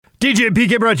DJ and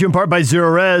PK brought to you in part by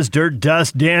Zero Res. Dirt,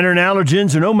 dust, dander, and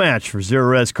allergens are no match for Zero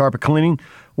Res carpet cleaning.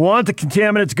 Want the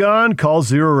contaminants gone? Call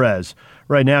Zero Res.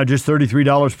 Right now, just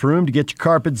 $33 per room to get your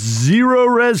carpet Zero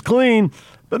Res clean.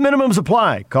 But minimums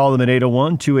apply. Call them at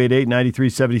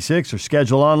 801-288-9376 or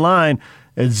schedule online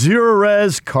at Zero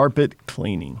Res Carpet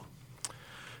Cleaning.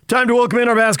 Time to welcome in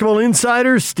our basketball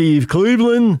insider, Steve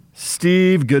Cleveland.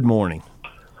 Steve, good morning.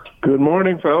 Good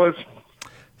morning, fellas.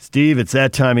 Steve, it's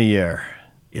that time of year.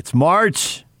 It's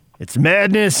March. It's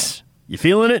madness. You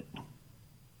feeling it?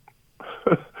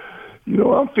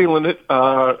 I'm feeling it.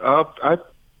 I'll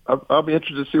be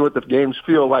interested to see what the games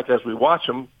feel like as we watch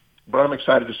them, but I'm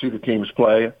excited to see the teams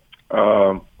play.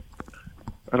 I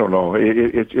don't know.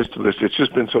 It's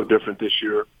just been so different this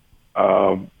year.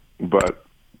 But,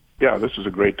 yeah, this is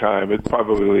a great time. It's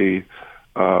probably,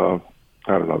 the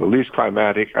least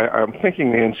climatic. I'm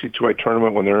thinking the NCAA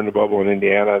tournament when they're in the bubble in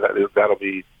Indiana, that'll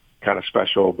be kind of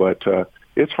special. But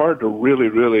it's hard to really,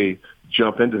 really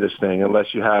jump into this thing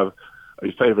unless you have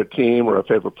a favorite team or a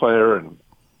favorite player. And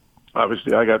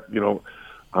obviously I got,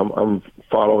 I'm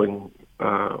following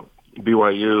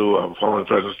BYU. I'm following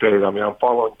Fresno State. I'm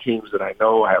following teams that I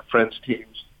know. I have friends'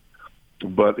 teams.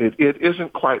 But it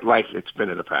isn't quite like it's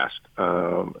been in the past.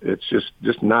 It's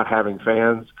just not having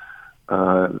fans.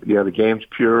 The game's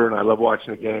pure, and I love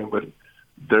watching the game, but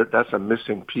that's a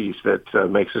missing piece that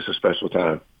makes this a special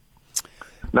time.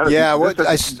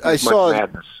 I saw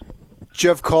madness.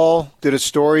 Jeff Call did a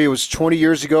story. It was 20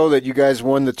 years ago that you guys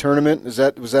won the tournament. Was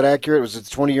that accurate? Was it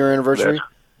the 20-year anniversary?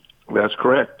 That's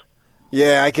correct.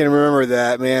 Yeah, I can remember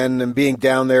that, man. And being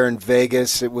down there in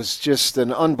Vegas, it was just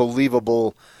an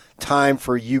unbelievable time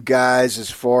for you guys as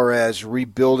far as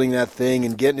rebuilding that thing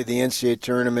and getting to the NCAA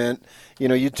tournament.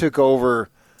 You took over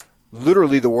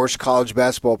literally the worst college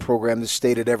basketball program the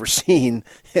state had ever seen,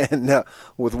 and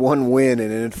with one win,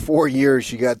 and in 4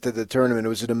 years you got to the tournament. It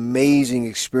was an amazing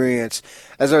experience.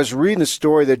 As I was reading the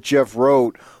story that Jeff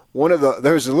wrote,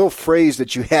 there was a little phrase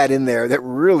that you had in there that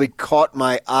really caught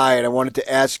my eye, and I wanted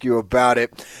to ask you about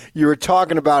it. You were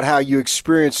talking about how you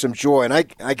experienced some joy, and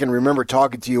I can remember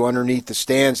talking to you underneath the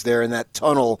stands there in that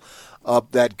tunnel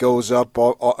up that goes up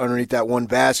underneath that one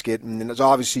basket, and it's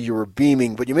obviously you were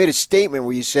beaming, but you made a statement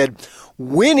where you said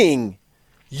winning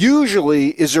usually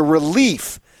is a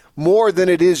relief more than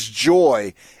it is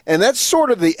joy, and that's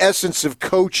sort of the essence of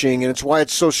coaching, and it's why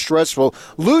it's so stressful.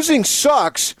 Losing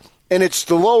sucks, and it's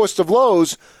the lowest of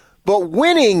lows, but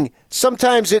winning,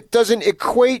 sometimes it doesn't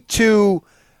equate to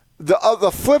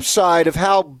the flip side of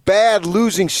how bad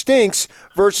losing stinks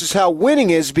versus how winning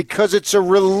is, because it's a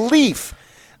relief.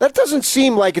 That doesn't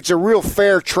seem like it's a real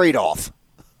fair trade-off.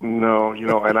 No,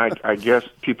 and I guess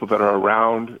people that are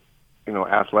around,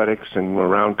 athletics and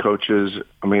around coaches,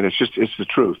 it's the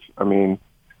truth.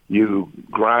 You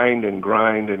grind and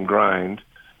grind and grind.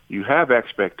 You have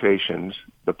expectations.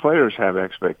 The players have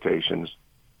expectations.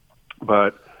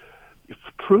 But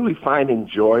truly finding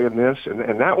joy in this,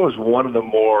 and that was one of the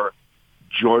more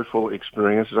joyful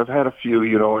experiences. I've had a few,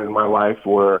 in my life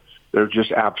where they're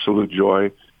just absolute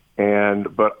joy.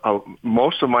 But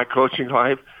most of my coaching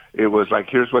life, it was like,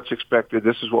 here's what's expected.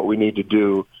 This is what we need to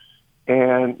do.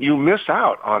 And you miss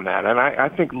out on that. And I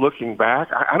think looking back,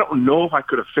 I don't know if I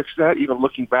could have fixed that, even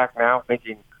looking back now,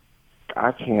 thinking,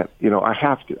 I can't, I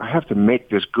have to make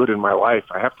this good in my life.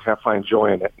 I have to find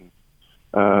joy in it.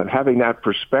 And, having that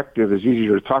perspective is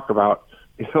easier to talk about,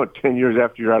 10 years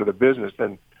after you're out of the business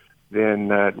than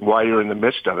while you're in the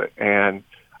midst of it. And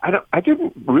I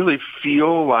didn't really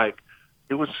feel like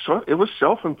it was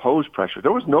self-imposed pressure.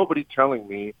 There was nobody telling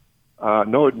me,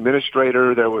 no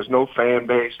administrator. There was no fan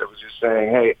base that was just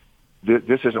saying, hey,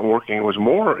 this isn't working. It was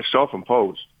more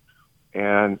self-imposed.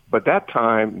 But that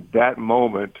time, that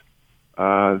moment,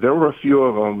 there were a few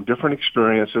of them, different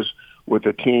experiences with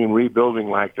the team rebuilding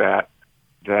like that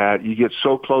you get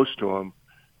so close to them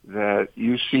that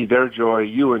you see their joy,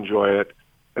 you enjoy it.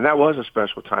 And that was a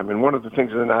special time. And one of the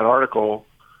things in that article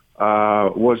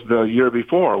was the year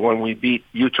before when we beat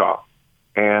Utah.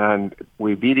 And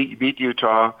we beat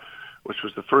Utah, which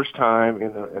was the first time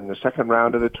in the second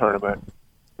round of the tournament.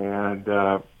 And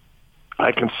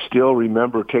I can still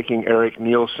remember taking Eric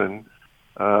Nielsen.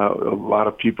 A lot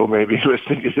of people maybe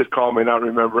listening to this call may not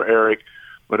remember Eric,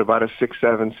 but about a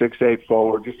 6'7", 6'8"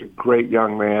 forward, just a great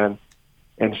young man.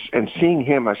 And seeing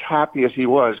him as happy as he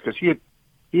was, because he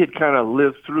had kind of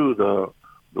lived through the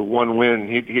one win.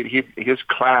 His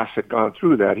class had gone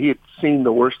through that. He had seen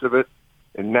the worst of it,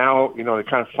 and now they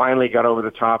kind of finally got over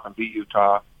the top and beat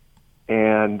Utah.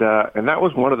 And that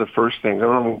was one of the first things. I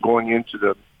remember going into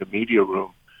the media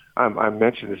room. I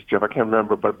mentioned this, Jeff. I can't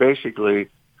remember, but basically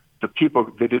the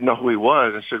people, they didn't know who he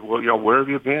was, and said, well, where have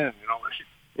you been?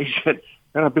 He said,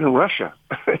 man, I've been in Russia.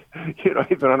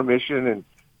 He'd been on a mission,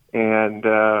 and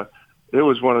it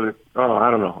was one of the,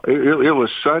 I don't know. It was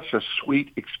such a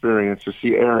sweet experience to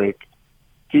see Eric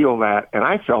feel that, and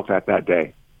I felt that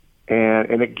day.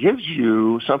 And it gives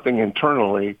you something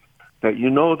internally that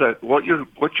that what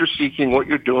you're seeking, what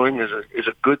you're doing is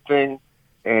a good thing,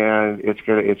 and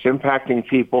it's impacting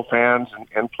people, fans,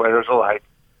 and players alike.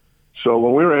 So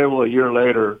when we were able a year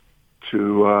later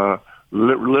to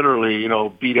literally,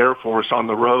 beat Air Force on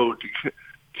the road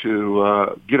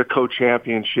to get a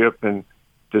co-championship, and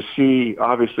to see,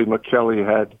 obviously, McKelly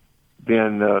had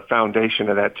been the foundation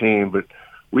of that team, but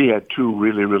we had two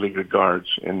really, really good guards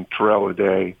in Terrell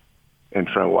O'Day and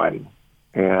Trent Whiting.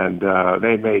 And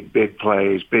they made big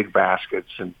plays, big baskets,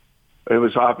 and it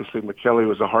was obviously McKelly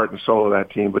was the heart and soul of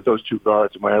that team, but those two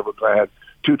guards, am I ever glad,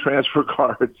 two transfer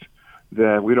guards,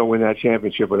 that we don't win that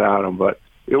championship without them. But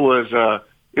it was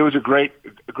a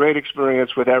great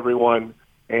experience with everyone,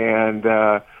 and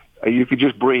you could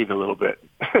just breathe a little bit.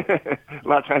 A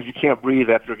lot of times you can't breathe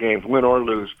after games, win or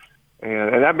lose,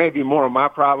 and that may be more of my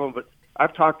problem. But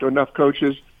I've talked to enough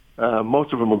coaches;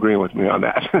 most of them agreeing with me on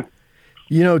that.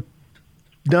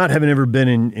 Not having ever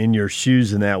been in your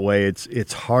shoes in that way,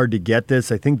 it's hard to get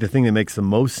this. I think the thing that makes the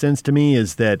most sense to me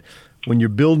is that when you're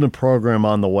building a program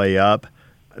on the way up,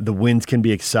 the wins can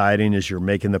be exciting as you're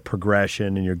making the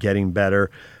progression and you're getting better.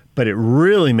 But it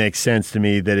really makes sense to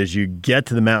me that as you get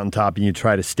to the mountaintop and you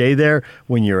try to stay there,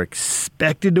 when you're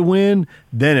expected to win,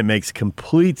 then it makes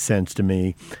complete sense to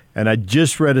me. And I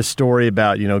just read a story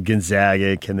about,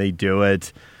 Gonzaga, can they do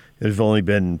it? There's only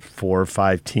been 4 or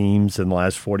 5 teams in the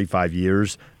last 45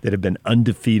 years that have been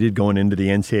undefeated going into the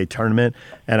NCAA tournament.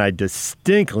 And I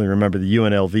distinctly remember the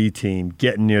UNLV team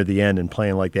getting near the end and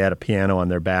playing like they had a piano on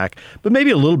their back. But maybe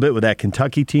a little bit with that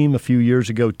Kentucky team a few years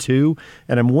ago too.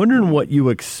 And I'm wondering what you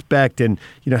expect and,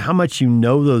 how much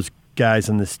those guys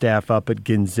on the staff up at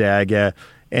Gonzaga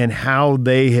and how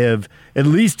they have, at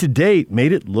least to date,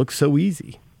 made it look so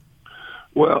easy.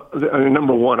 Well,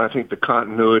 number one, I think the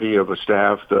continuity of a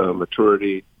staff, the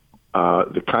maturity,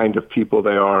 the kind of people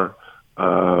they are,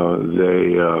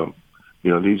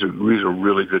 these are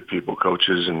really good people,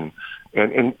 coaches, and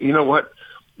you know what,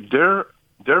 they're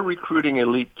recruiting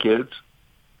elite kids,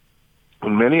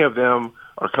 and many of them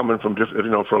are coming from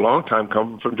different, for a long time,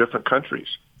 coming from different countries,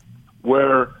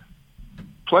 where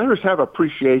players have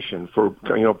appreciation for,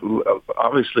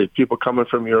 obviously people coming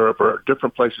from Europe or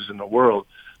different places in the world.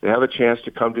 They have a chance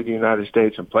to come to the United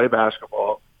States and play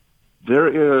basketball.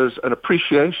 There is an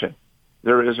appreciation.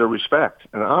 There is a respect.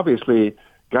 And obviously,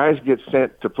 guys get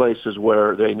sent to places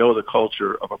where they know the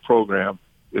culture of a program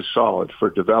is solid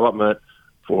for development,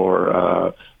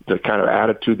 for the kind of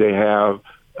attitude they have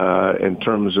in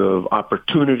terms of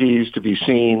opportunities to be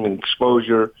seen and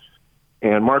exposure.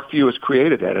 And Mark Few has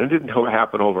created that. And it didn't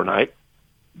happen overnight,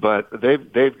 but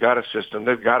they've got a system.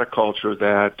 They've got a culture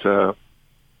that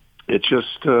it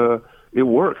just it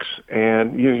works,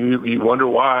 and you wonder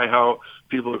how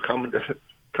people are coming to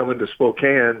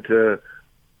Spokane to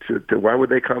why would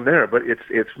they come there? But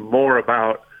it's more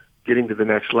about getting to the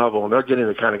next level, and they're getting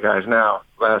the kind of guys now.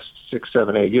 Last 6,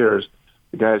 7, 8 years,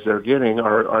 the guys they're getting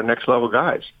are next level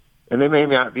guys, and they may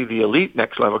not be the elite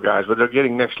next level guys, but they're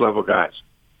getting next level guys,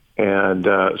 and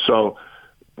so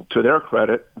to their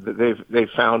credit, they've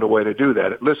found a way to do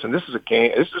that. Listen, this is a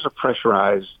game. This is a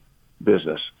pressurized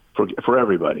business for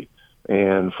everybody,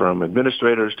 and from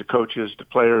administrators to coaches to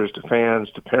players to fans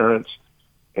to parents.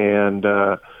 And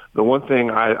the one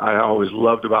thing I always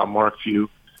loved about Mark Few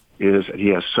is he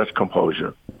has such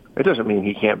composure. It doesn't mean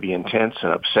he can't be intense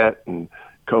and upset and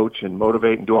coach and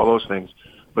motivate and do all those things,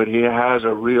 but he has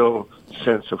a real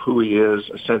sense of who he is,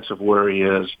 a sense of where he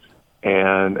is,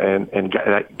 and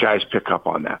guys pick up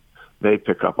on that. They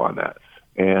pick up on that,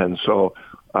 and so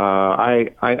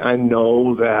I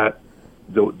know that.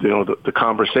 The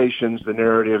conversations, the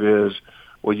narrative is,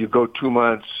 well, you go 2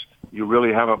 months, you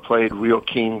really haven't played real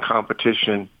keen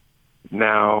competition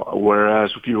now,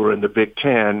 whereas if you were in the Big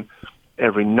Ten,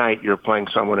 every night you're playing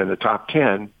someone in the top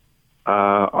 10,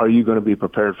 are you going to be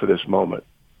prepared for this moment?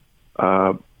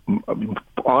 Honestly,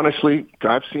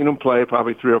 I've seen them play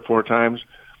probably 3 or 4 times.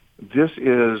 This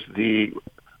is the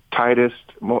tightest,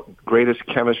 greatest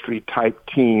chemistry type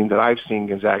team that I've seen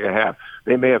Gonzaga have.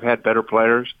 They may have had better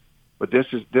players, but this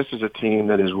is a team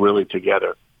that is really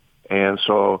together. And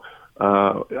so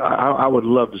I would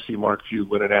love to see Mark Few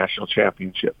win a national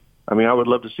championship. I mean, I would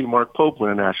love to see Mark Pope win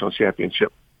a national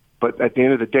championship. But at the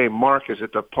end of the day, Mark is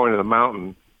at the point of the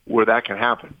mountain where that can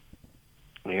happen.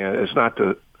 And it's not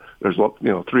there's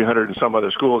 300 and some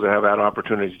other schools that have that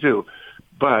opportunity too.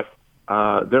 But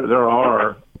there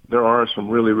are some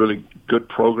really, really good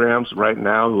programs right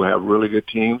now who have really good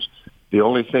teams. The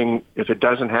only thing, if it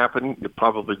doesn't happen, you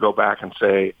probably go back and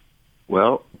say,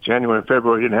 well, January and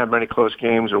February didn't have many close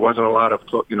games. There wasn't a lot of,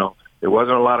 there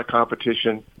wasn't a lot of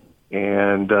competition,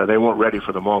 and they weren't ready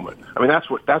for the moment. I mean, that's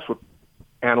what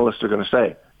analysts are going to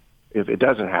say if it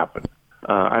doesn't happen.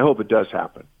 I hope it does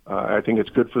happen. I think it's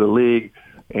good for the league,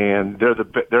 and they're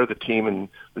the team in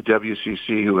the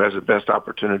WCC who has the best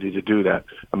opportunity to do that.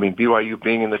 I mean, BYU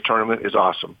being in the tournament is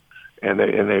awesome, and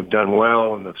they've done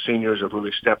well, and the seniors have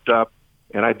really stepped up,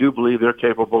 and I do believe they're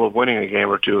capable of winning a game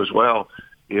or two as well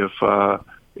if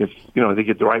they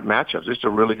get the right matchups. It's a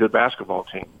really good basketball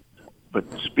team. But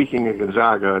speaking of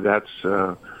Gonzaga, that's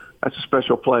a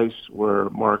special place where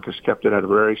Mark has kept it at a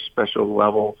very special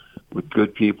level with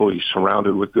good people. He's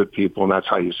surrounded with good people, and that's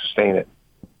how you sustain it.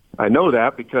 I know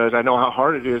that because I know how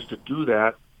hard it is to do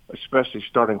that, especially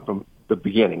starting from the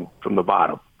beginning, from the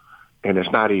bottom. And it's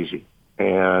not easy.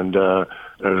 And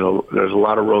there's a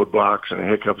lot of roadblocks and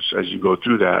hiccups as you go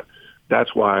through that.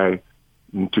 That's why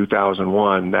in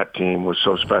 2001 that team was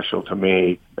so special to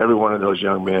me. Every one of those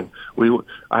young men. We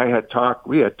had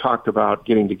talked about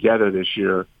getting together this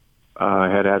year. I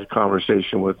had a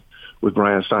conversation with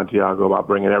Brian Santiago about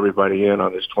bringing everybody in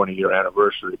on this 20-year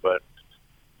anniversary, but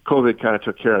COVID kind of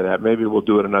took care of that. Maybe we'll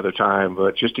do it another time,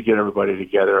 but just to get everybody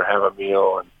together, have a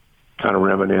meal, and kind of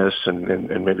reminisce,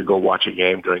 and maybe go watch a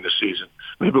game during the season.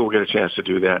 Maybe we'll get a chance to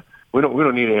do that. We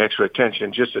don't need any extra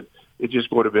attention. It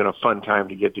just would have been a fun time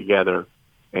to get together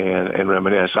and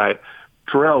reminisce.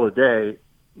 Terrell O'Day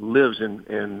lives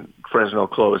in Fresno,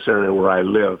 Clovis area where I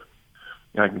live.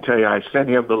 And I can tell you, I sent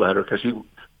him the letter because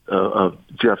of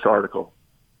Jeff's article.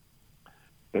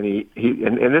 And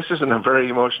and this isn't a very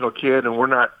emotional kid, and we're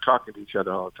not talking to each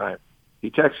other all the time.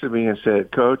 He texted me and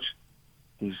said, Coach,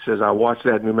 he says, I watched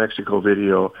that New Mexico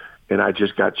video, and I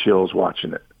just got chills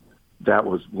watching it. That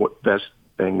was the best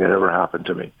thing that ever happened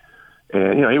to me.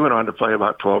 And, he went on to play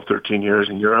about 12, 13 years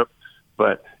in Europe,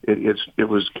 but it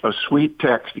was a sweet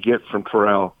text to get from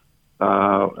Terrell,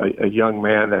 a young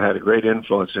man that had a great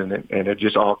influence in it, and it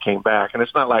just all came back. And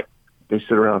it's not like they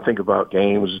sit around and think about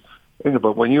games.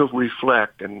 But when you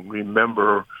reflect and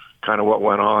remember kind of what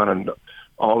went on and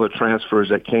all the transfers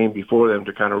that came before them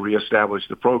to kind of reestablish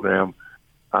the program,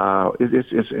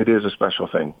 it is a special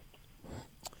thing.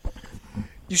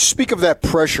 You speak of that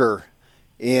pressure,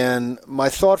 and my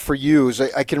thought for you is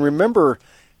I can remember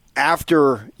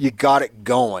after you got it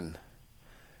going,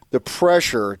 the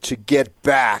pressure to get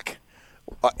back.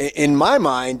 In my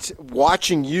mind,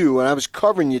 watching you, and I was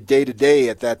covering you day to day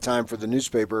at that time for the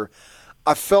newspaper,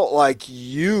 I felt like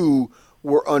you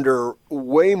were under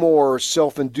way more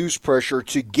self-induced pressure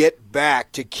to get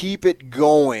back, to keep it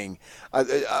going.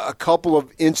 A couple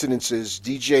of incidences,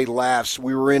 DJ laughs.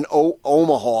 We were in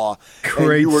Omaha.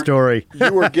 Great story.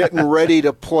 You were getting ready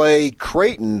to play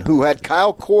Creighton, who had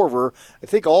Kyle Korver. I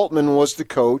think Altman was the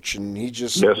coach, and he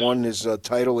just won his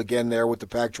title again there with the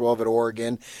Pac-12 at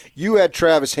Oregon. You had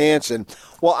Travis Hansen.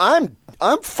 Well, I'm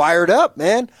fired up,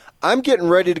 man. I'm getting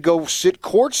ready to go sit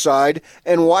courtside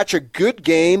and watch a good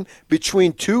game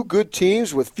between two good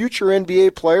teams with future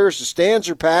NBA players. The stands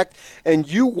are packed, and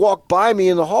you walk by me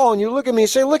in the hall, and you look at me and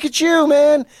say, look at you,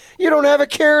 man. You don't have a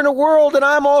care in the world, and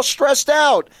I'm all stressed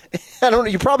out.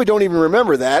 You probably don't even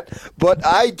remember that, but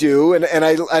I do, and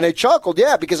I chuckled,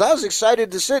 because I was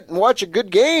excited to sit and watch a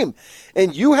good game,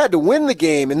 and you had to win the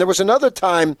game. And there was another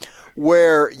time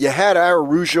where you had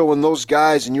Araujo and those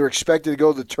guys, and you were expected to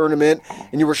go to the tournament,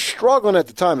 and you were struggling at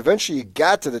the time. Eventually you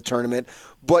got to the tournament,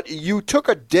 but you took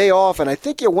a day off, and I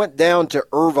think you went down to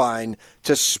Irvine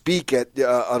to speak at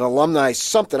an alumni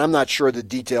something. I'm not sure of the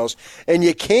details. And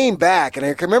you came back, and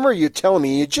I can remember you telling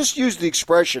me, you just used the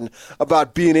expression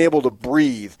about being able to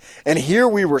breathe. And here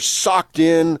we were socked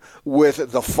in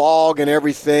with the fog and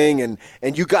everything, and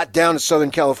you got down to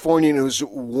Southern California, and it was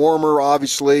warmer,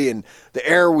 obviously, and the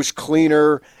air was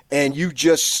cleaner, and you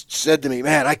just said to me,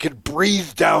 man, I could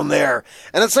breathe down there.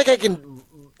 And it's like I can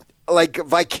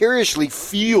vicariously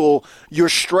feel your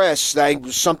stress,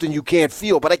 something you can't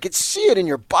feel, but I could see it in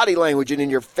your body language and in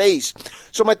your face.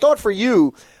 So my thought for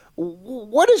you,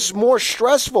 what is more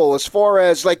stressful as far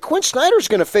as, Quinn Snyder's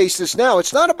going to face this now?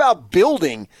 It's not about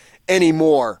building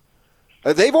anymore.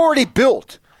 They've already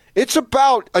built. It's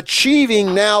about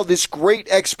achieving now this great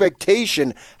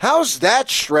expectation. How's that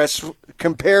stress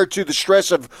compared to the stress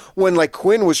of when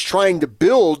Quinn was trying to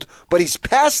build, but he's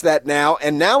past that now,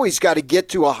 and now he's got to get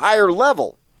to a higher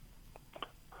level?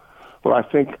 Well, I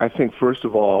think first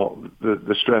of all,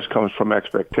 the stress comes from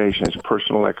expectations,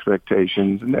 personal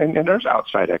expectations, and there's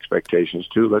outside expectations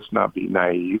too. Let's not be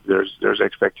naive. There's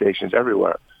expectations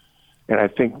everywhere, and I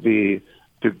think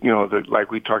like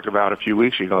we talked about a few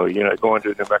weeks ago, going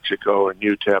to New Mexico and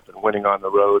UTEP and winning on the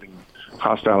road and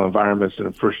hostile environments in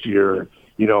the first year,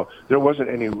 there wasn't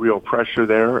any real pressure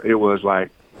there. It was like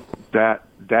that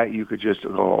you could just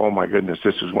go, oh my goodness,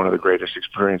 this is one of the greatest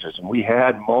experiences. And we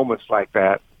had moments like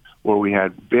that where we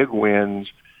had big wins,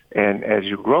 and as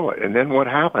you grow it, and then what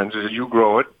happens is you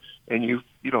grow it, and you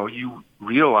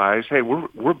realize, hey,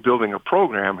 we're building a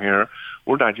program here.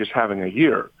 We're not just having a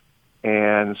year,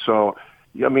 and so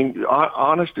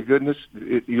honest to goodness,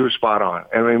 you're spot on.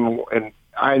 And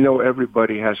I know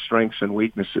everybody has strengths and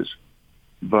weaknesses,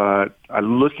 but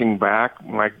looking back,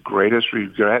 my greatest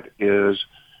regret is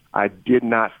I did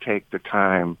not take the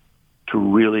time to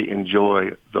really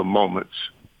enjoy the moments.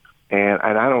 And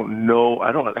I don't know,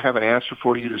 I don't have an answer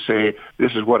for you to say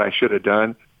this is what I should have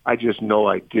done. I just know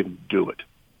I didn't do it.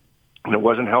 And it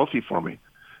wasn't healthy for me.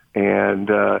 And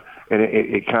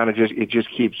it kind of just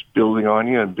keeps building on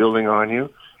you and building on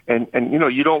you. And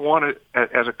you don't want to,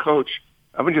 as a coach,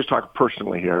 I'm going to just talk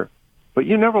personally here, but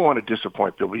you never want to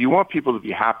disappoint people. You want people to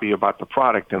be happy about the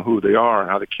product and who they are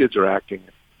and how the kids are acting,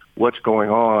 what's going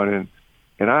on.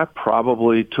 And I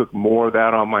probably took more of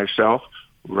that on myself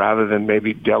rather than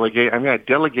maybe delegate. I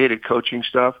delegated coaching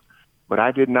stuff, but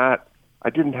I didn't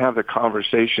have the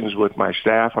conversations with my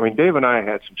staff. Dave and I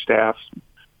had some staff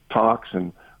talks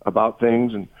and about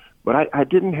things, but I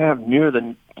didn't have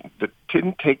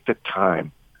didn't take the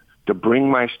time to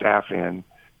bring my staff in.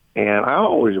 And I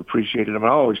always appreciated them. I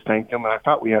always thanked them. And I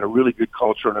thought we had a really good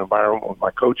culture and environment with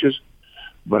my coaches,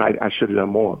 but I should have done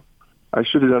more. I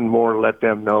should have done more to let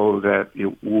them know that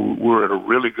we're at a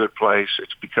really good place.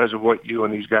 It's because of what you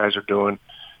and these guys are doing.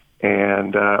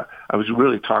 And I was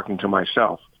really talking to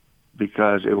myself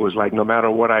because it was like no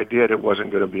matter what I did, it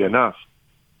wasn't going to be enough.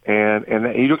 And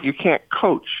you can't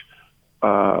coach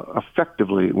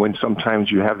effectively when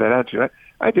sometimes you have that attitude.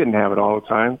 I didn't have it all the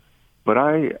time, but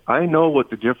I know what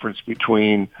the difference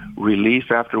between relief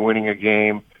after winning a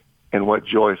game and what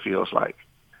joy feels like.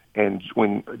 And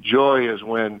when joy is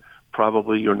when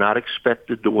probably you're not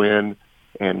expected to win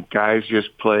and guys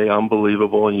just play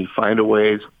unbelievable and you find a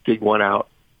way to dig one out.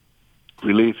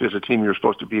 Relief is a team you're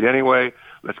supposed to beat anyway.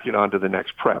 Let's get on to the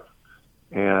next prep.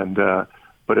 And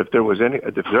but if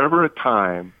there ever a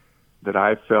time that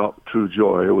I felt true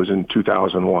joy, it was in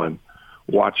 2001,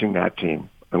 watching that team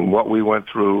and what we went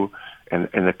through and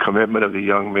the commitment of the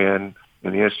young men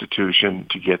and the institution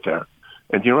to get there.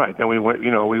 And you're right. Then we went,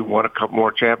 we won a couple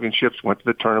more championships, went to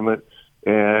the tournament,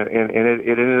 and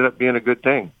it ended up being a good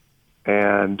thing.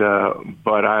 And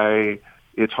but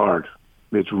it's hard.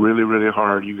 It's really, really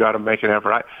hard. You got to make an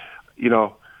effort.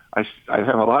 I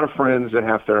have a lot of friends that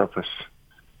have therapists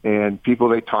and people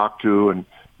they talk to, and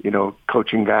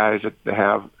coaching guys that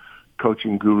have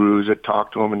coaching gurus that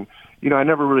talk to them. And I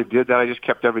never really did that. I just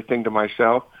kept everything to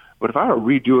myself. But if I were to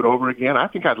redo it over again, I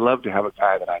think I'd love to have a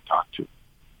guy that I talk to.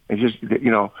 And just,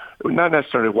 not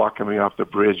necessarily walking me off the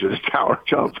bridge or the tower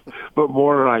jump, but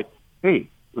more like, hey,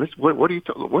 what's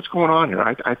going on here?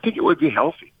 I think it would be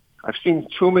healthy. I've seen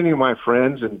too many of my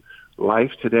friends in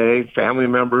life today, family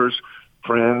members,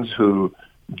 friends who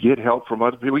get help from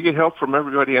other people. We get help from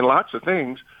everybody in lots of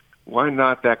things. Why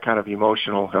not that kind of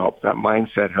emotional help, that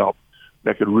mindset help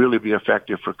that could really be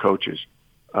effective for coaches?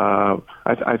 And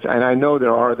I know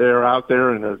they're out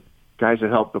there and the guys that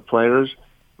help the players,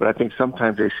 but I think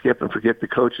sometimes they skip and forget the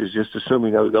coaches, just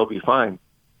assuming they'll be fine.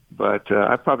 But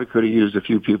I probably could have used a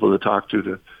few people to talk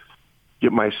to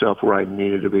get myself where I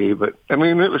needed to be. But, it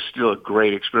was still a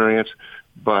great experience.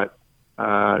 But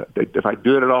if I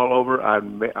do it all over,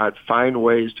 I'd find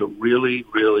ways to really,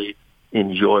 really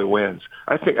enjoy wins.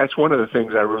 I think that's one of the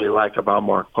things I really like about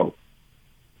Mark Pope.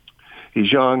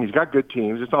 He's young. He's got good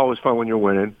teams. It's always fun when you're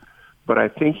winning. But I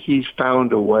think he's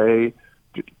found a way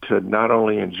to not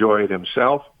only enjoy it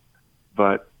himself,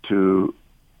 but to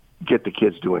get the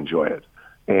kids to enjoy it.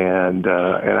 And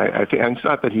I think, and it's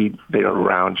not that they're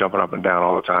around jumping up and down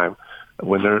all the time.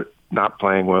 When they're not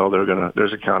playing well,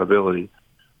 there's accountability.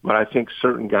 But I think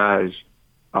certain guys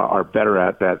are better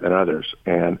at that than others.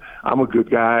 And I'm a good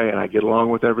guy and I get along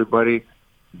with everybody,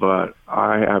 but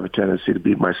I have a tendency to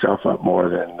beat myself up more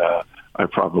than I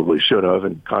probably should have.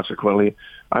 And consequently,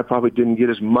 I probably didn't get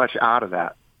as much out of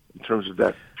that in terms of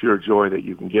that pure joy that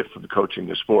you can get from coaching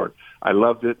the sport. I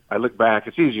loved it. I look back,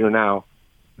 it's easier now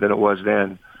than it was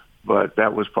then, but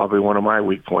that was probably one of my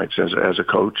weak points as a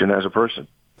coach and as a person.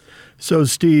 So,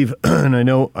 Steve, and I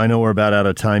know we're about out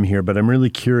of time here, but I'm really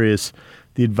curious.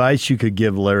 the advice you could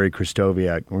give Larry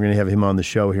Krystkowiak. We're going to have him on the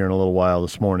show here in a little while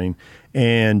this morning.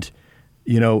 And,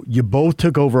 you both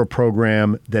took over a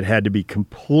program that had to be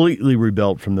completely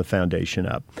rebuilt from the foundation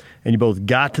up. And you both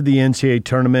got to the NCAA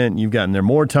tournament. You've gotten there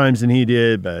more times than he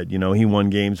did, but, he won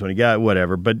games when he got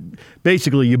whatever. But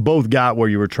basically, you both got where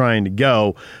you were trying to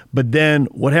go. But then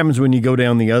what happens when you go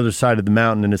down the other side of the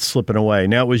mountain and it's slipping away?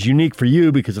 Now, it was unique for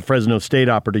you because the Fresno State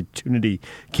opportunity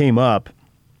came up.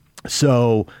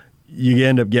 So you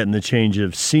end up getting the change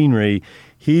of scenery.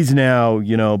 He's now,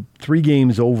 3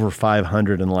 games over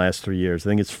 500 in the last 3 years.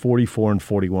 I think it's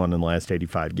 44-41 in the last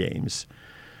 85 games.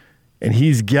 And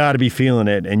he's got to be feeling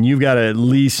it, and you've got to at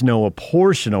least know a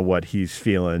portion of what he's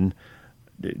feeling.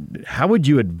 How would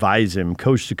you advise him,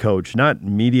 coach to coach, not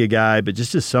media guy, but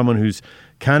just as someone who's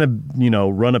kind of,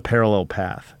 run a parallel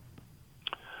path?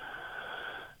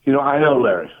 I know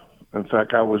Larry. In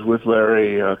fact, I was with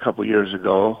Larry a couple years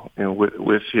ago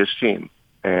with his team.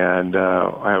 And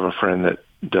I have a friend that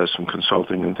does some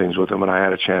consulting and things with him, and I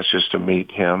had a chance just to meet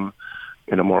him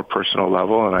in a more personal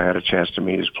level, and I had a chance to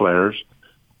meet his players,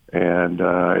 and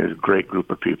it's a great group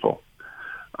of people.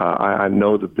 I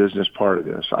know the business part of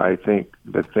this. I think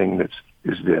the thing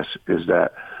is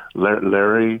that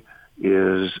Larry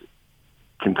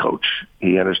can coach.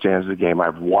 He understands the game.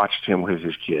 I've watched him with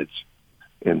his kids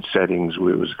in settings.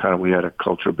 We had a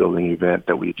culture building event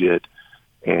that we did.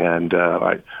 And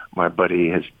my buddy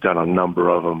has done a number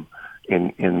of them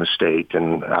in the state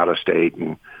and out of state.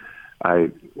 And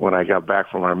when I got back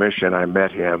from our mission, I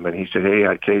met him, and he said, "Hey,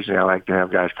 occasionally I like to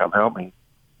have guys come help me."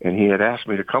 And he had asked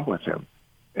me to come with him.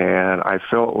 And I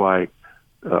felt like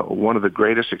one of the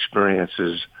greatest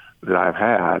experiences that I've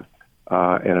had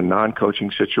in a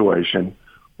non-coaching situation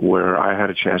where I had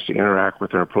a chance to interact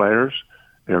with their players,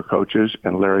 their coaches,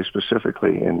 and Larry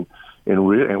specifically. And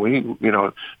we,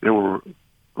 there were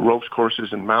ropes courses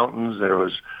and mountains. There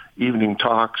was evening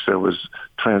talks. There was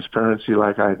transparency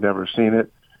like I had never seen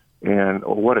it. And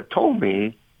what it told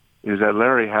me is that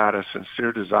Larry had a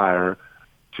sincere desire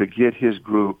to get his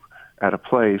group at a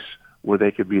place where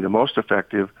they could be the most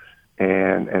effective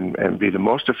and be the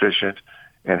most efficient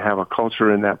and have a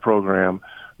culture in that program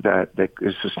that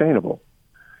is sustainable.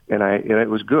 And it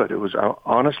was good. It was,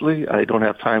 honestly, I don't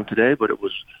have time today, but it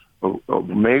was an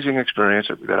amazing experience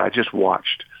that I just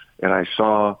watched. And I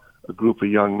saw a group of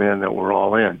young men that were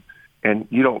all in. And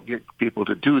you don't get people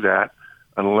to do that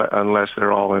unless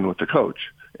they're all in with the coach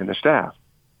and the staff.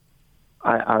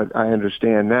 I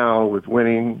understand now with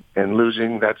winning and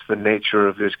losing, that's the nature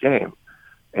of this game.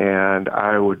 And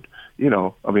I would,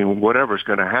 whatever's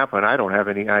going to happen, I don't have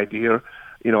any idea.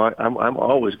 I'm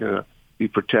always going to be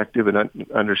protective and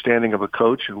understanding of a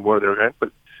coach and where they're at.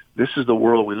 But this is the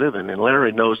world we live in, and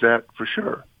Larry knows that for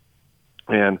sure.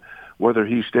 And whether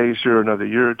he stays here another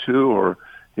year or two or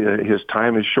his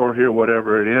time is short here,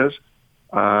 whatever it is,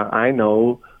 I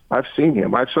know I've seen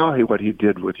him. I saw what he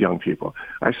did with young people.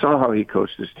 I saw how he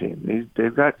coached his team.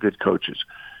 They've got good coaches.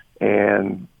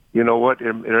 And you know what?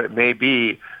 It may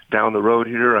be down the road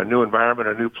here, a new environment,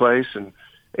 a new place,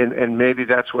 and maybe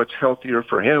that's what's healthier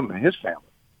for him and his family.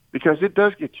 Because it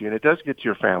does get to you, and it does get to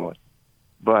your family.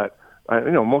 But,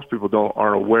 most people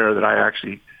aren't aware that I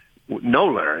actually know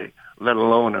Larry, let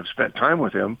alone have spent time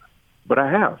with him, but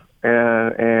I have.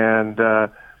 And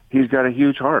he's got a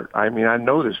huge heart. I mean, I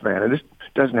know this man, and this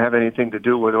doesn't have anything to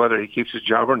do with whether he keeps his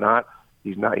job or not.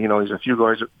 He's not, he's a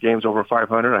few games over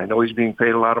 500. I know he's being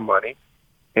paid a lot of money,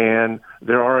 and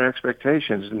there are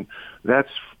expectations, and that's,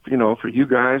 for you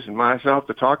guys and myself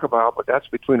to talk about, but that's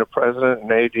between the president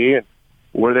and AD and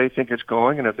where they think it's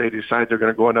going, and if they decide they're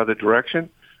going to go another direction.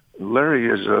 Larry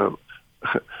is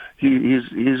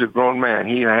he's a grown man.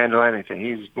 He can handle anything.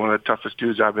 He's one of the toughest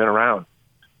dudes I've been around.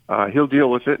 He'll deal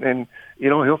with it, and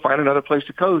he'll find another place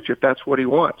to coach if that's what he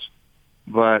wants.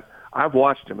 But I've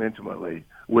watched him intimately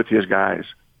with his guys,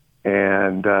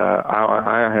 and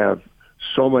I have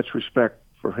so much respect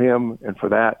for him and for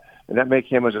that, and that makes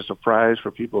him as a surprise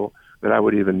for people that I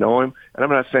would even know him. And I'm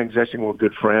not saying Zeshing were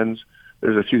good friends.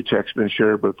 There's a few texts been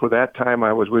shared, but for that time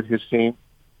I was with his team,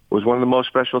 it was one of the most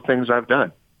special things I've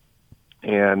done.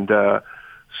 And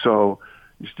so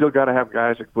you still got to have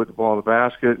guys that put the ball in the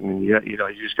basket, and you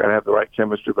just got to have the right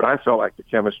chemistry. But I felt like the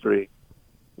chemistry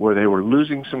where they were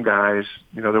losing some guys,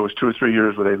 there was 2 or 3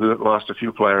 years where they lost a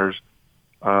few players.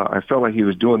 I felt like he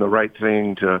was doing the right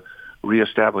thing to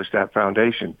reestablish that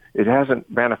foundation. It hasn't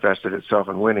manifested itself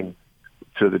in winning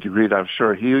to the degree that I'm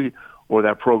sure he or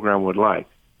that program would like.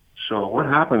 So what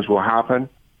happens will happen.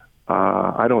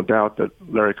 I don't doubt that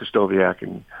Larry Krystkowiak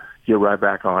can get right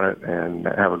back on it and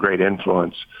have a great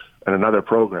influence in another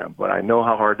program. But I know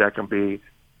how hard that can be.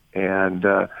 And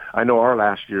I know our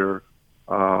last year,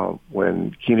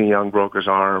 when Keenan Young broke his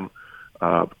arm,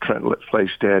 Trent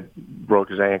Flakestead broke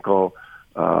his ankle,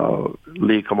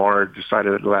 Lee Kamara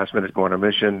decided at the last minute to go on a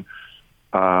mission.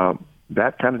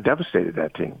 That kind of devastated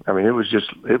that team. I mean,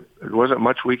 it wasn't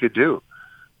much we could do.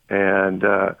 And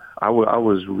I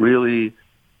was really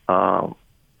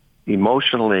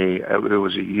emotionally, it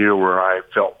was a year where I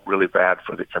felt really bad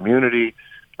for the community.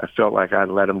 I felt like I'd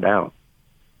let them down.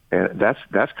 And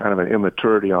that's kind of an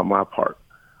immaturity on my part.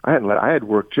 I had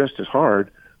worked just as hard.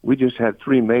 We just had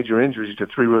 3 major injuries to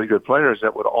 3 really good players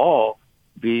that would all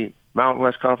be Mountain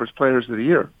West Conference Players of the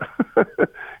Year.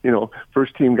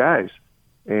 First team guys.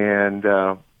 And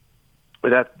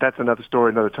but that's another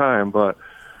story, another time. But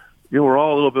we're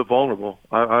all a little bit vulnerable.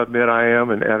 I admit I am,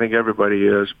 and I think everybody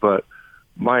is. But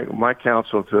my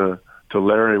counsel to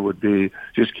Larry would be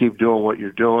just keep doing what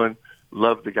you're doing.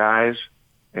 Love the guys,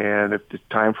 and if it's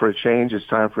time for a change, it's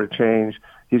time for a change.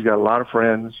 He's got a lot of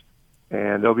friends,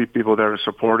 and there'll be people there to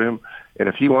support him. And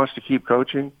if he wants to keep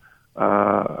coaching,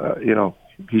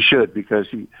 he should, because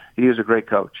he is a great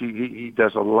coach. He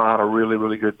does a lot of really,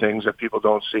 really good things that people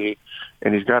don't see,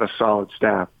 and he's got a solid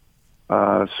staff.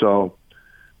 But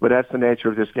that's the nature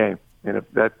of this game. And if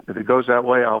it goes that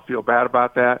way, I'll feel bad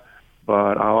about that.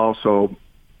 But I'll also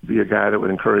be a guy that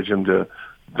would encourage him to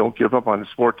don't give up on the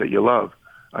sport that you love.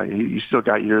 You still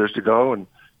got years to go and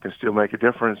can still make a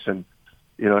difference. And,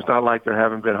 it's not like there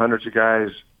haven't been hundreds of guys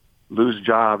lose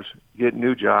jobs, get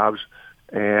new jobs,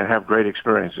 and have great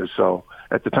experiences. So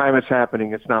at the time it's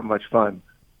happening, it's not much fun.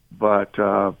 But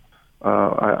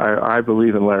I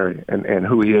believe in Larry and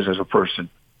who he is as a person.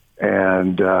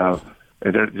 And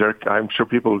I'm sure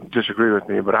people disagree with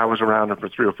me, but I was around him for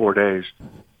 3 or 4 days.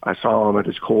 I saw him at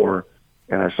his core,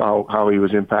 and I saw how he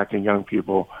was impacting young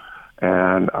people.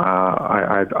 And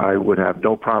I would have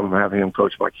no problem having him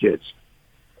coach my kids.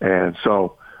 And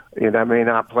so that may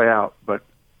not play out, but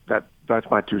that's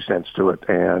my 2 cents to it.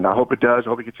 And I hope it does. I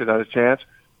hope he gets another chance.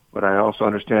 But I also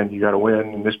understand you got to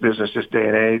win in this business, this day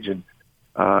and age, and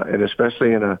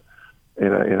especially in a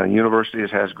university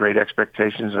that has great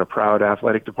expectations and a proud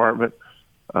athletic department.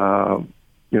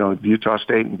 Utah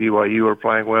State and BYU are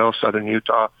playing well. Southern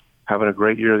Utah having a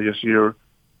great year this year.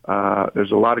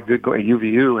 There's a lot of good going.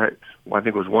 UVU, I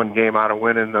think, was 1 game out of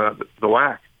winning the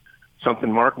WAC,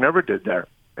 something Mark never did there.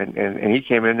 And he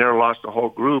came in there, lost the whole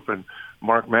group, and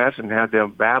Mark Madsen had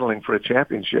them battling for a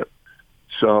championship.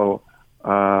 So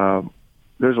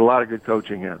there's a lot of good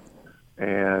coaching here,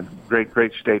 and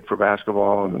great state for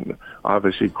basketball, and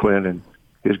obviously Quinn and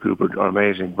his group are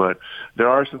amazing. But there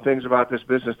are some things about this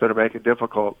business that make it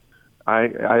difficult.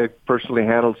 I personally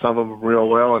handled some of them real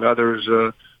well, and others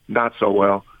not so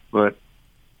well. But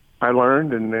I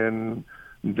learned, and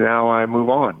now I move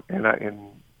on, and I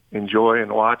enjoy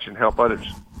and watch and help others.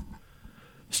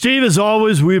 Steve, as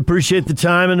always, we appreciate the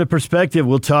time and the perspective.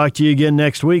 We'll talk to you again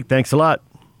next week. Thanks a lot.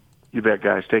 You bet,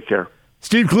 guys. Take care.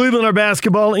 Steve Cleveland, our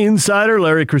basketball insider.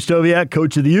 Larry Krastoviak,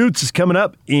 coach of the Utes, is coming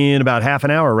up in about half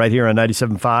an hour right here on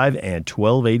 97.5 and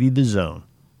 1280 The Zone.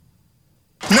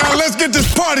 Now let's get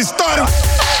this party started.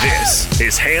 This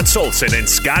is Hans Olsen and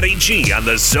Scotty G on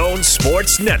the Zone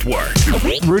Sports Network.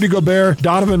 Rudy Gobert,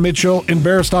 Donovan Mitchell,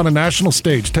 embarrassed on a national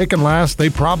stage. Taken last, they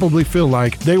probably feel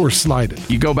like they were slighted.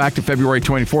 You go back to February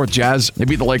 24th, Jazz, they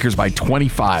beat the Lakers by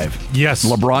 25. Yes.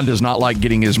 LeBron does not like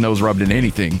getting his nose rubbed in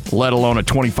anything, let alone a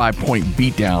 25-point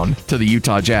beatdown to the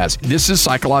Utah Jazz. This is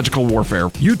psychological warfare.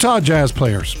 Utah Jazz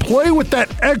players, play with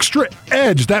that extra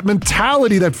edge, that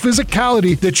mentality, that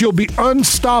physicality that you'll be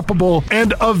unstoppable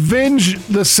and avenge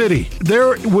the city.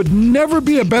 There would never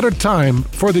be a better time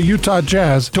for the Utah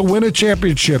Jazz to win a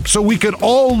championship, so we could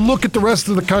all look at the rest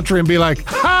of the country and be like,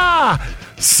 ha!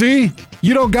 See?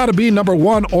 You don't got to be number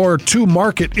 1 or 2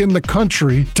 market in the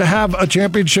country to have a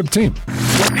championship team.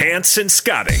 Hans and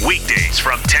Scotty, weekdays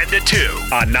from 10 to 2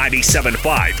 on 97.5,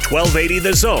 1280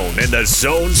 The Zone and the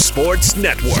Zone Sports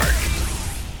Network.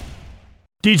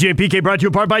 DJ and PK brought to you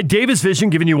apart by Davis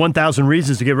Vision, giving you 1,000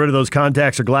 reasons to get rid of those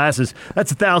contacts or glasses.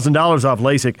 That's $1,000 off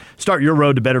LASIK. Start your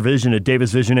road to better vision at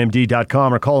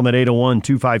davisvisionmd.com or call them at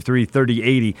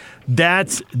 801-253-3080.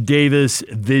 That's Davis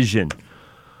Vision.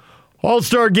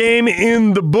 All-Star game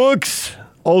in the books.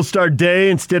 All-Star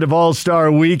Day instead of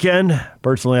All-Star Weekend.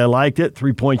 Personally, I liked it.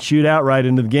 3-point shootout right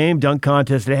into the game. Dunk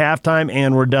contest at halftime,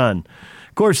 and we're done.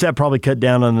 Of course, that probably cut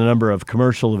down on the number of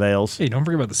commercial avails. Hey, don't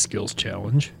forget about the skills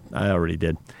challenge. I already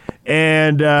did.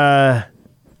 And that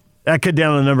cut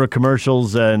down on the number of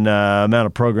commercials and amount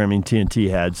of programming TNT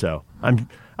had. So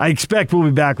I expect we'll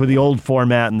be back with the old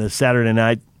format and the Saturday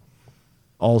night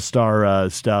all-star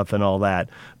stuff and all that.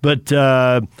 But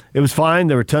it was fine.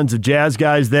 There were tons of Jazz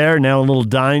guys there. Now a little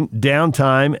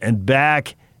downtime and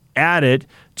back at it.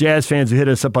 Jazz fans who hit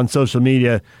us up on social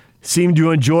media seem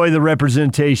to enjoy the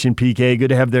representation, PK. Good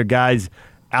to have their guys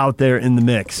out there in the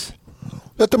mix. Is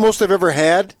that the most they've ever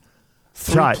had?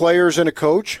 3 players and a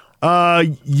coach?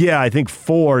 Yeah, I think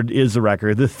 4 is the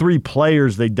record. The 3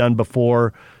 players they'd done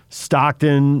before,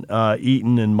 Stockton,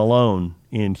 Eaton, and Malone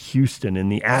in Houston in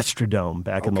the Astrodome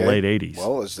back in the late 80s.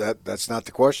 Well, that's not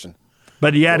the question.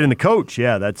 But you add in the coach,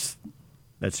 yeah, that's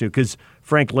new. Because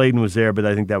Frank Layden was there, but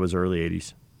I think that was early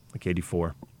 80s, like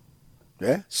 84.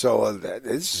 Yeah, so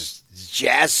this is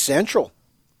Jazz Central.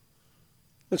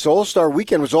 This All-Star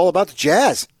Weekend was all about the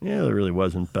Jazz. Yeah, it really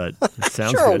wasn't, but it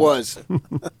sounds sure good. It was.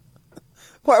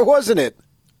 Why wasn't it?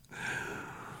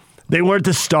 They weren't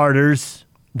the starters.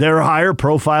 They're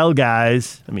higher-profile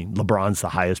guys. I mean, LeBron's the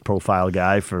highest-profile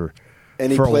guy for a while now.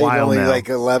 And he played only like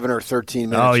 11 or 13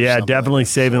 minutes. Oh, yeah, definitely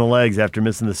saving the legs after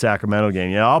missing the Sacramento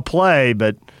game. Yeah, I'll play,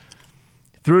 but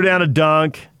threw down a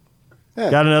dunk,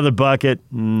 got another bucket,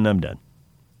 and I'm done.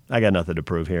 I got nothing to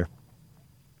prove here.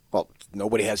 Well,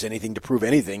 nobody has anything to prove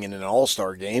anything in an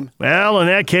All-Star game. Well, in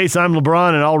that case, I'm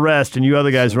LeBron, and I'll rest, and you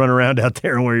other guys run around out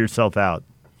there and wear yourself out.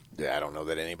 Yeah, I don't know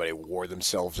that anybody wore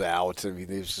themselves out. I mean,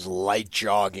 this is light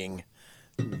jogging.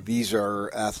 These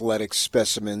are athletic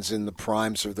specimens in the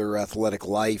primes of their athletic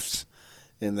lives,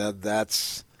 and they'll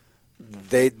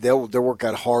work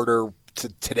out harder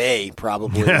today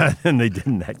probably than they did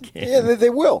in that game. Yeah, they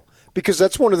will, because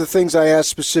that's one of the things I asked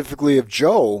specifically of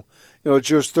Joe.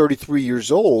 Joe's 33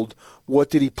 years old.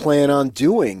 What did he plan on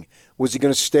doing? Was he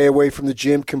going to stay away from the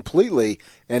gym completely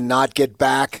and not get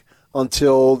back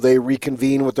until they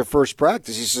reconvene with their first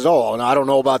practice? He says, no, I don't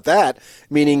know about that,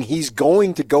 meaning he's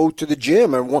going to go to the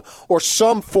gym or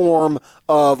some form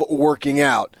of working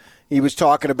out. He was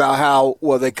talking about how,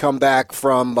 they come back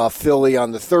from Philly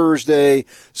on the Thursday,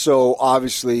 so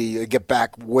obviously they get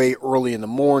back way early in the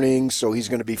morning, so he's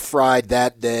going to be fried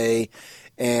that day.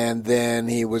 And then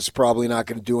he was probably not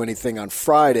going to do anything on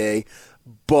Friday,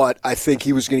 but I think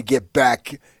he was going to get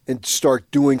back and start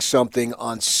doing something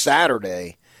on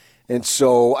Saturday. And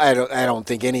so I don't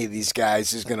think any of these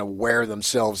guys is going to wear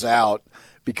themselves out,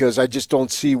 because I just don't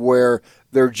see where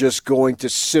they're just going to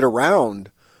sit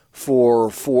around for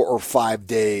 4 or 5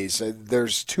 days.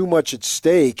 There's too much at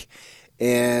stake.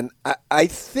 And I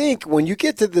think when you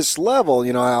get to this level,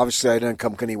 obviously I didn't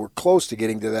come anywhere close to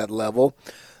getting to that level,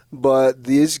 but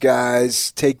these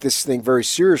guys take this thing very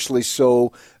seriously,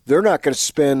 so they're not going to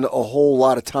spend a whole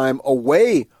lot of time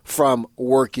away from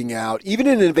working out. Even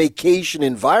in a vacation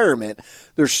environment,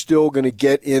 they're still going to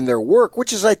get in their work,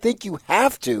 which is, I think, you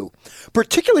have to,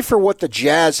 particularly for what the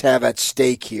Jazz have at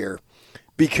stake here.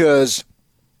 Because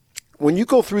when you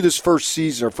go through this first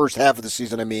season, or first half of the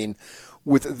season,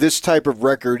 with this type of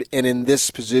record and in this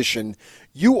position,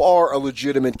 you are a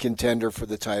legitimate contender for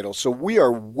the title. So we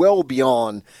are well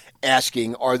beyond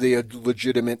asking, are they a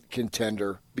legitimate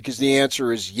contender? Because the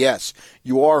answer is yes.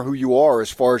 You are who you are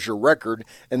as far as your record,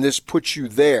 and this puts you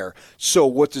there. So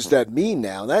what does that mean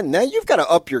now? Now you've got to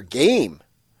up your game.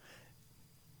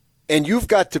 And you've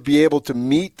got to be able to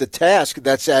meet the task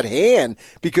that's at hand,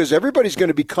 because everybody's going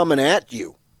to be coming at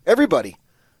you. Everybody.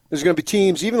 There's going to be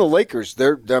teams, even the Lakers.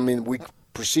 We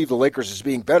perceive the Lakers as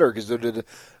being better because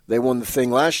they won the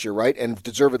thing last year, right? And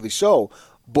deservedly so.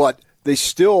 But they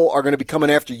still are going to be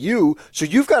coming after you, so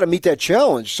you've got to meet that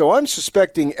challenge. So I'm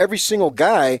suspecting every single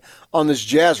guy on this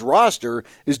Jazz roster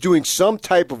is doing some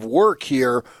type of work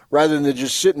here rather than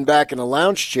just sitting back in a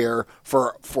lounge chair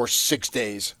for 6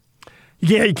 days.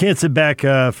 Yeah, you can't sit back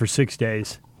for 6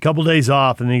 days. A couple days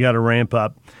off, and then you got to ramp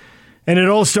up. And it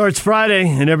all starts Friday,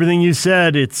 and everything you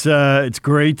said, it's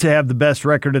great to have the best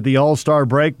record at the All-Star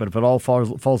break, but if it all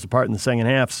falls apart in the second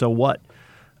half, so what?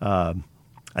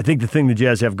 I think the thing the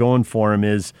Jazz have going for them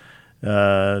is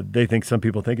some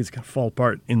people think it's going to fall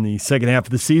apart in the second half of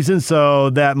the season,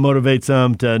 so that motivates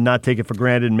them to not take it for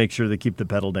granted and make sure they keep the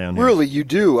pedal down here. Really, you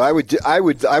do. I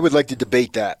would like to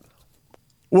debate that.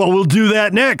 Well, we'll do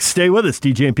that next. Stay with us.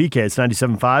 DJ and PK. It's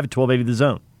 97.5 at 1280 The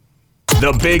Zone.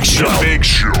 The Big Show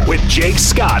with Jake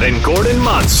Scott and Gordon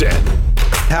Monson.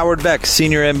 Howard Beck,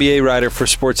 senior NBA writer for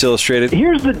Sports Illustrated.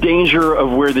 Here's the danger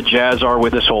of where the Jazz are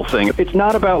with this whole thing. It's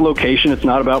not about location. It's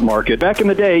not about market. Back in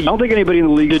the day, I don't think anybody in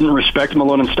the league didn't respect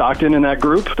Malone and Stockton in that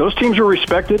group. Those teams were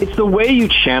respected. It's the way you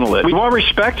channel it. We want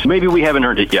respect. Maybe we haven't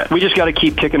earned it yet. We just got to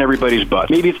keep kicking everybody's butt.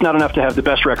 Maybe it's not enough to have the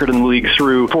best record in the league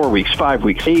through 4 weeks, 5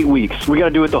 weeks, 8 weeks. We got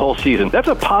to do it the whole season. That's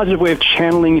a positive way of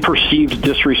channeling perceived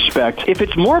disrespect. If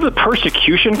it's more of a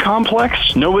persecution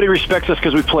complex, nobody respects us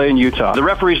because we play in Utah. The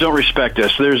referees don't respect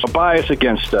us. there's a bias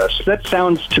against us. That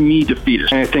sounds to me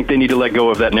defeatist. And I think they need to let go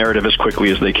of that narrative as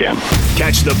quickly as they can.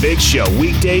 Catch the Big Show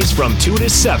weekdays from 2 to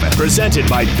 7. Presented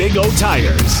by Big O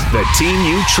Tires, the team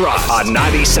you trust. On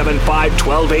 97.5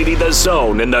 1280 The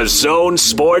Zone and the Zone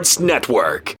Sports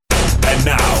Network. And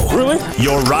now,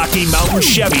 your Rocky Mountain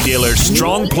Chevy dealer's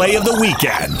strong play of the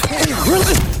weekend.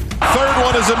 Third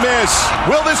one is a miss.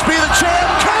 Will this be the champ?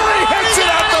 Curry hits it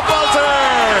at the buzzer.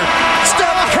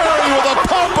 Steph Curry with a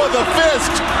pump of the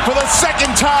fist for the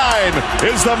second time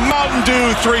is the Mountain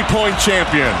Dew three-point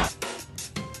champion.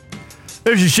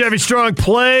 There's your Chevy Strong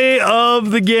play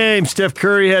of the game. Steph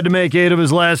Curry had to make 8 of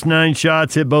his last 9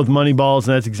 shots, hit both money balls,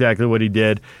 and that's exactly what he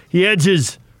did. He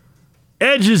edges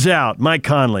out Mike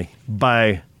Conley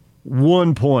by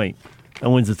 1 point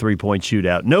and wins the 3-point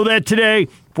shootout. Know that today,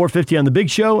 $4.50 on The Big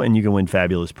Show, and you can win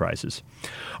fabulous prizes.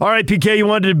 All right, PK, you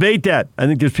wanted to debate that. I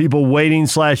think there's people waiting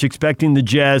 / expecting the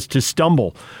Jazz to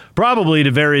stumble, probably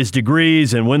to various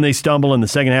degrees, and when they stumble in the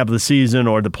second half of the season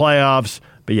or the playoffs.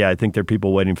 But yeah, I think there are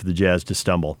people waiting for the Jazz to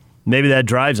stumble. Maybe that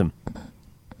drives them.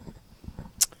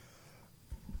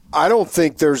 I don't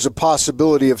think there's a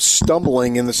possibility of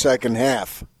stumbling in the second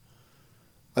half.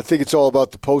 I think it's all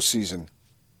about the postseason.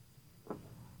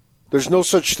 There's no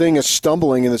such thing as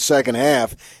stumbling in the second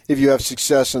half if you have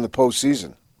success in the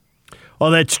postseason.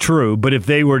 Well, that's true, but if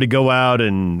they were to go out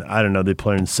and, I don't know, they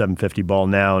play in 750 ball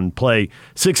now and play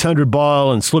 600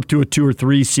 ball and slip to a 2 or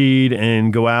 3 seed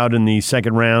and go out in the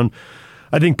second round,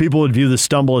 I think people would view the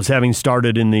stumble as having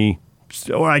started in the,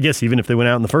 or I guess even if they went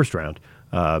out in the first round.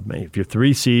 If you're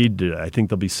 3 seed, I think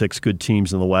there'll be 6 good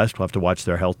teams in the West. We'll have to watch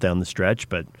their health down the stretch,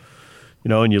 but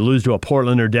and you lose to a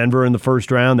Portland or Denver in the first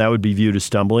round, that would be viewed as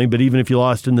stumbling. But even if you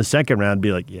lost in the second round, it'd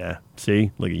be like, yeah, see,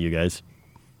 look at you guys.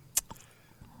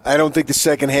 I don't think the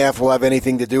second half will have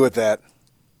anything to do with that.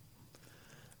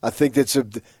 I think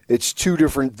it's two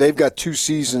different. They've got 2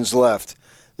 seasons left.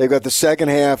 They've got the second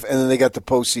half, and then they got the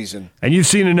postseason. And you've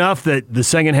seen enough that the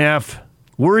second half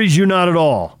worries you not at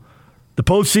all. The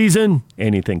postseason,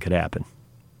 anything could happen.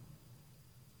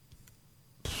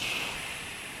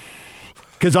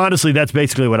 Because honestly, that's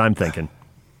basically what I'm thinking.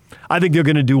 I think they're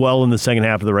going to do well in the second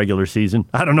half of the regular season.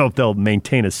 I don't know if they'll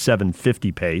maintain a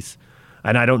 750 pace,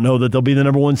 and I don't know that they'll be the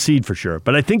number 1 seed for sure.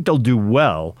 But I think they'll do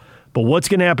well. But what's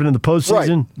going to happen in the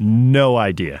postseason? Right. No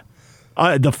idea.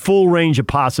 The full range of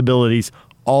possibilities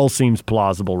all seems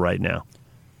plausible right now.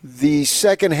 The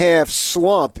second half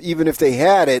slump, even if they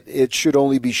had it, it should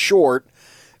only be short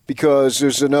because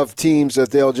there's enough teams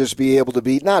that they'll just be able to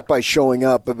beat, not by showing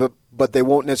up, but they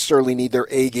won't necessarily need their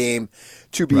A game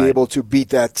to be able to beat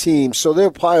that team. So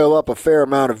they'll pile up a fair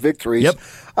amount of victories. Yep.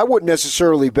 I wouldn't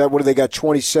necessarily bet, what do they got,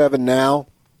 27 now?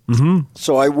 Mm-hmm.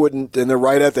 So I wouldn't, and they're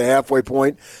right at the halfway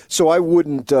point. So I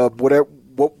wouldn't,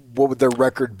 what would their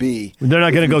record be? They're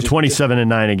not going to go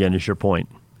 27-9 again, is your point.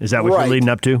 Is that what you're leading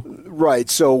up to? Right.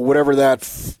 So whatever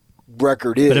that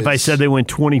record is. But if I said they went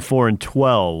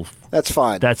 24-12, that's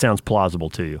fine. That sounds plausible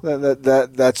to you.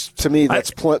 That's to me,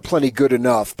 that's plenty good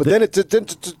enough. But then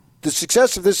the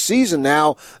success of this season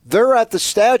now, they're at the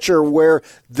stature where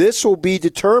this will be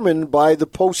determined by the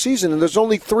postseason. And there's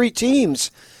only 3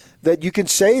 teams that you can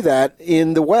say that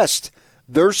in the West.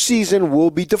 Their season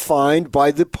will be defined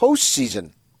by the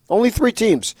postseason. Only 3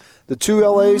 teams. The 2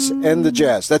 LAs and the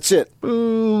Jazz. That's it.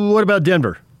 What about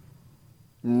Denver?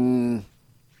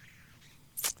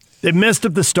 They messed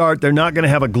up the start. They're not going to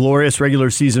have a glorious regular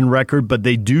season record, but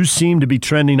they do seem to be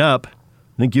trending up.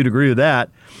 I think you'd agree with that.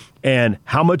 And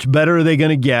how much better are they going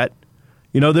to get?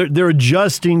 They're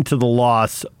adjusting to the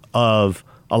loss of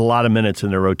a lot of minutes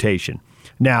in their rotation.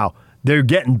 Now, they're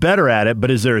getting better at it, but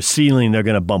is there a ceiling they're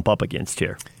going to bump up against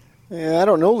here? Yeah, I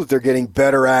don't know that they're getting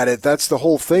better at it. That's the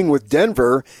whole thing with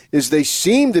Denver, is they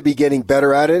seem to be getting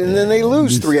better at it, and then they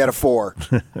lose 3 out of 4.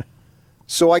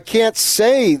 So I can't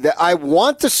say that. I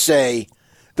want to say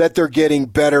that they're getting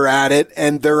better at it,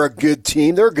 and they're a good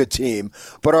team. They're a good team.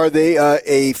 But are they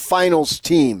a finals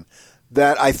team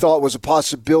that I thought was a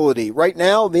possibility? Right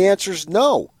now, the answer is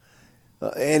no.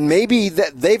 And maybe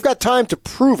that they've got time to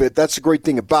prove it. That's the great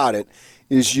thing about it,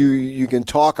 is you can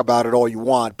talk about it all you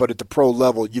want, but at the pro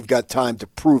level, you've got time to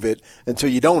prove it until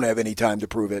you don't have any time to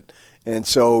prove it. And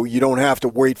so you don't have to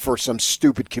wait for some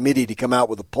stupid committee to come out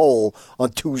with a poll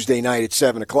on Tuesday night at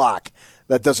 7 o'clock.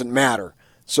 That doesn't matter.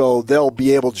 So they'll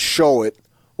be able to show it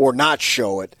or not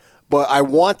show it. But I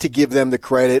want to give them the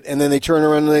credit, and then they turn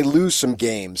around and they lose some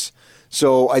games.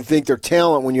 So I think their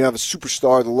talent, when you have a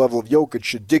superstar the level of Jokic,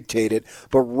 should dictate it.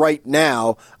 But right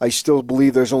now, I still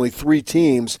believe there's only 3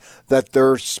 teams that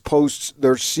their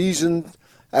season,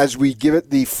 as we give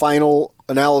it the final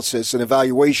analysis and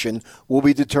evaluation will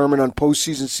be determined on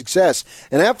postseason success.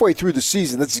 And halfway through the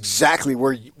season, that's exactly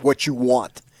what you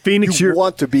want. Phoenix, you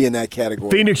want to be in that category.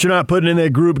 Phoenix, you're not putting in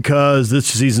that group because this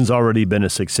season's already been a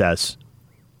success.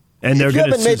 And if you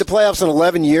haven't made the playoffs in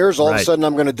 11 years, all of a sudden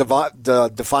I'm going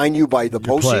to define you by the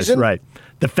postseason? Right.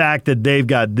 The fact that they've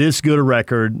got this good a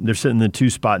record, they're sitting in the 2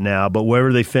 spot now, but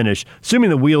wherever they finish, assuming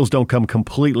the wheels don't come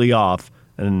completely off,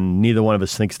 and neither one of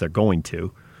us thinks they're going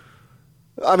to.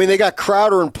 I mean, they got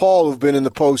Crowder and Paul who've been in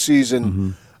the postseason.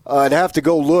 Mm-hmm. I'd have to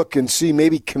go look and see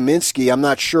maybe Kaminsky. I'm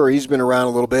not sure. He's been around a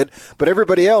little bit. But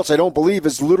everybody else, I don't believe,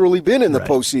 has literally been in the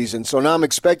postseason. So now I'm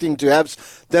expecting to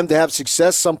have them to have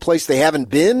success someplace they haven't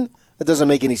been. That doesn't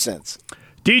make any sense.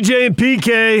 DJ and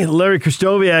PK, Larry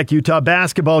Krystkowiak, Utah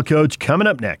basketball coach, coming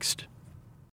up next.